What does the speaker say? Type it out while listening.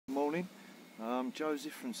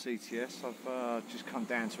Joseph from CTS. I've just come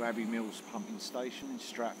down to Abbey Mills pumping station in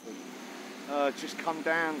Stratford. Just come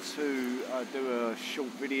down to do a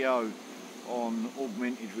short video on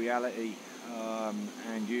augmented reality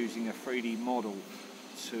and using a 3D model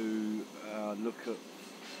to look at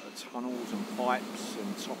tunnels and pipes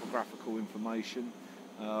and topographical information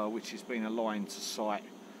which has been aligned to site.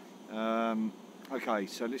 Okay,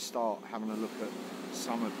 so let's start having a look at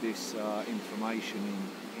some of this information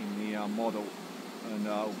in the model and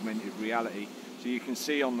augmented reality. So you can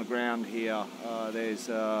see on the ground here there's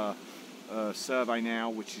a survey now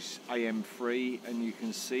which is AM3, and you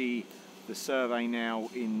can see the survey now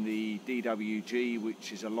in the DWG,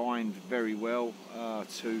 which is aligned very well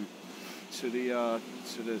to the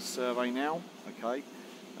survey now. Okay,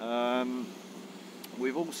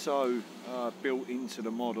 we've also built into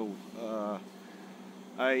the model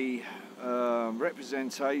a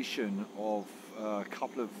representation of a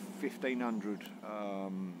couple of 1500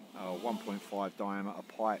 1.5 diameter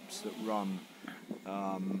pipes that run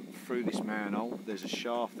through this manhole. There's a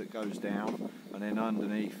shaft that goes down, and then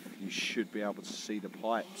underneath you should be able to see the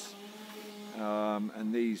pipes.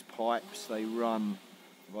 And these pipes, they run,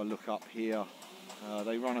 if I look up here,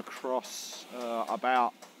 they run across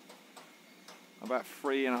about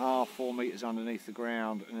 3.5 to 4 meters underneath the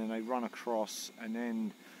ground, and then they run across, and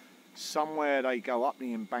then somewhere they go up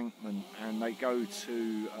the embankment and they go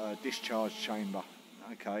to a discharge chamber.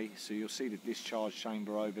 Okay, so you'll see the discharge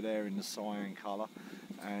chamber over there in the cyan colour,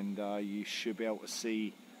 and you should be able to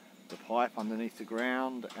see the pipe underneath the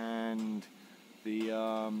ground and the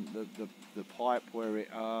pipe where it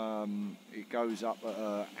goes up at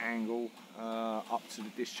an angle up to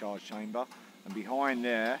the discharge chamber. And behind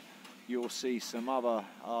there you'll see some other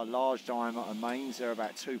large diameter mains. They're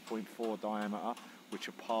about 2.4 diameter, which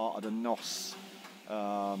are part of the NOS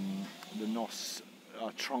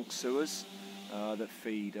trunk sewers that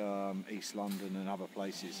feed East London and other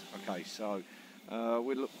places. Okay, so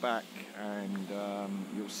we'll look back and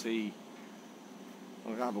you'll see,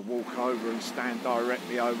 I'll have a walk over and stand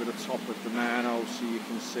directly over the top of the manhole so you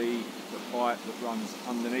can see the pipe that runs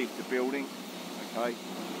underneath the building. Okay,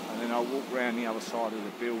 and then I'll walk around the other side of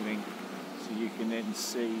the building so you can then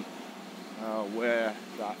see where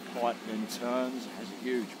that pipe then turns. It has a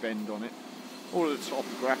huge bend on it. All of the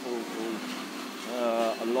topographical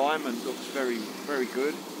alignment looks very, very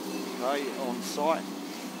good. Okay, on site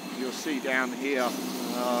you'll see down here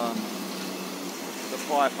the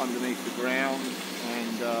pipe underneath the ground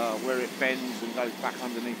and where it bends and goes back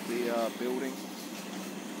underneath the building.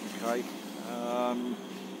 Okay,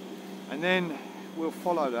 and then we'll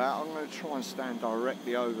follow that. I'm going to try and stand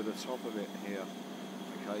directly over the top of it here.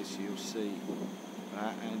 Okay, so you'll see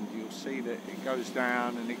that, and you'll see that it goes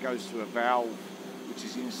down and it goes to a valve which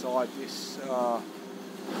is inside this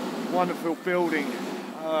wonderful building.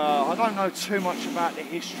 I don't know too much about the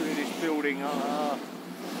history of this building. In the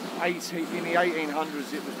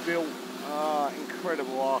 1800s it was built.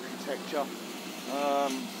 Incredible architecture.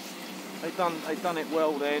 They've done it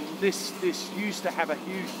well then. This used to have a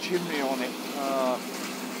huge chimney on it.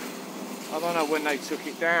 I don't know when they took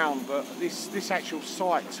it down, but this actual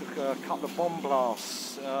site took a couple of bomb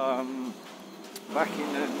blasts back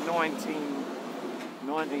in the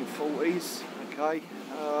 1940s. Okay,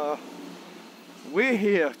 we're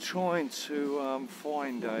here trying to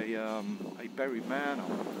find a buried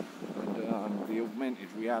manhole, and the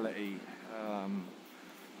augmented reality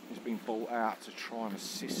has been brought out to try and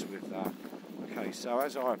assist with that. Okay, so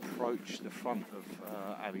as I approach the front of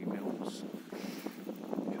Abbey Mills,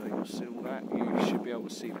 okay, you'll see all that. You should be able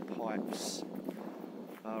to see the pipes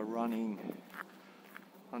running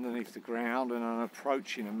underneath the ground, and I'm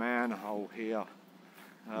approaching a manhole here,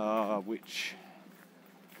 which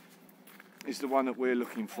is the one that we're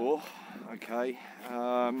looking for. Okay,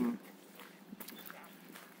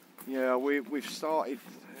 yeah, we've started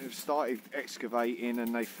excavating,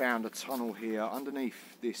 and they found a tunnel here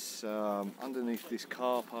underneath this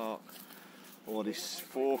car park, or this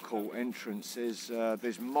forecourt entrance.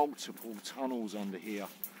 There's multiple tunnels under here,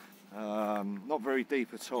 not very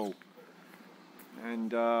deep at all,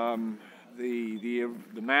 and the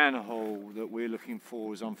manhole that we're looking for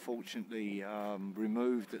was unfortunately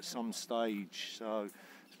removed at some stage, so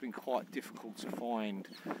it's been quite difficult to find.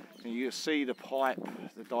 And you'll see the pipe,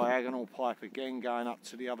 the diagonal pipe again going up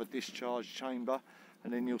to the other discharge chamber,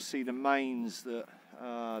 and then you'll see the mains that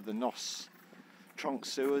the NOS trunk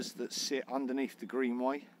sewers that sit underneath the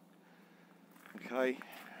greenway. Okay,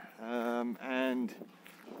 and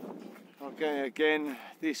again,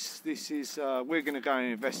 this is we're going to go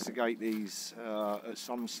and investigate these at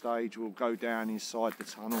some stage. We'll go down inside the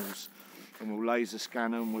tunnels and we'll laser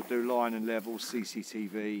scan them. We'll do line and level,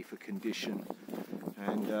 CCTV for condition,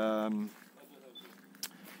 and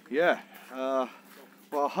yeah.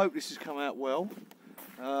 Well, I hope this has come out well.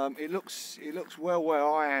 It looks well where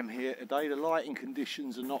I am here today. The lighting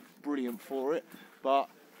conditions are not brilliant for it, but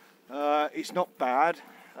it's not bad.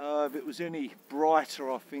 If it was any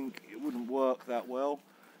brighter, I think it wouldn't work that well.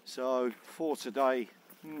 So for today,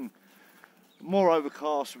 more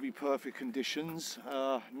overcast would be perfect conditions.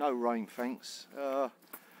 No rain, thanks.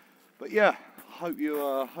 But yeah, hope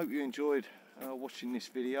you enjoyed watching this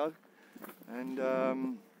video,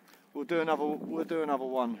 and we'll do another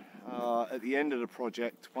one at the end of the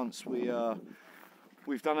project once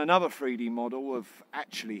we've done another 3D model of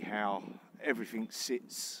actually how everything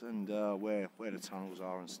sits and where the tunnels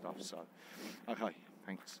are and stuff. So, okay,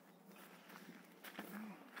 thanks.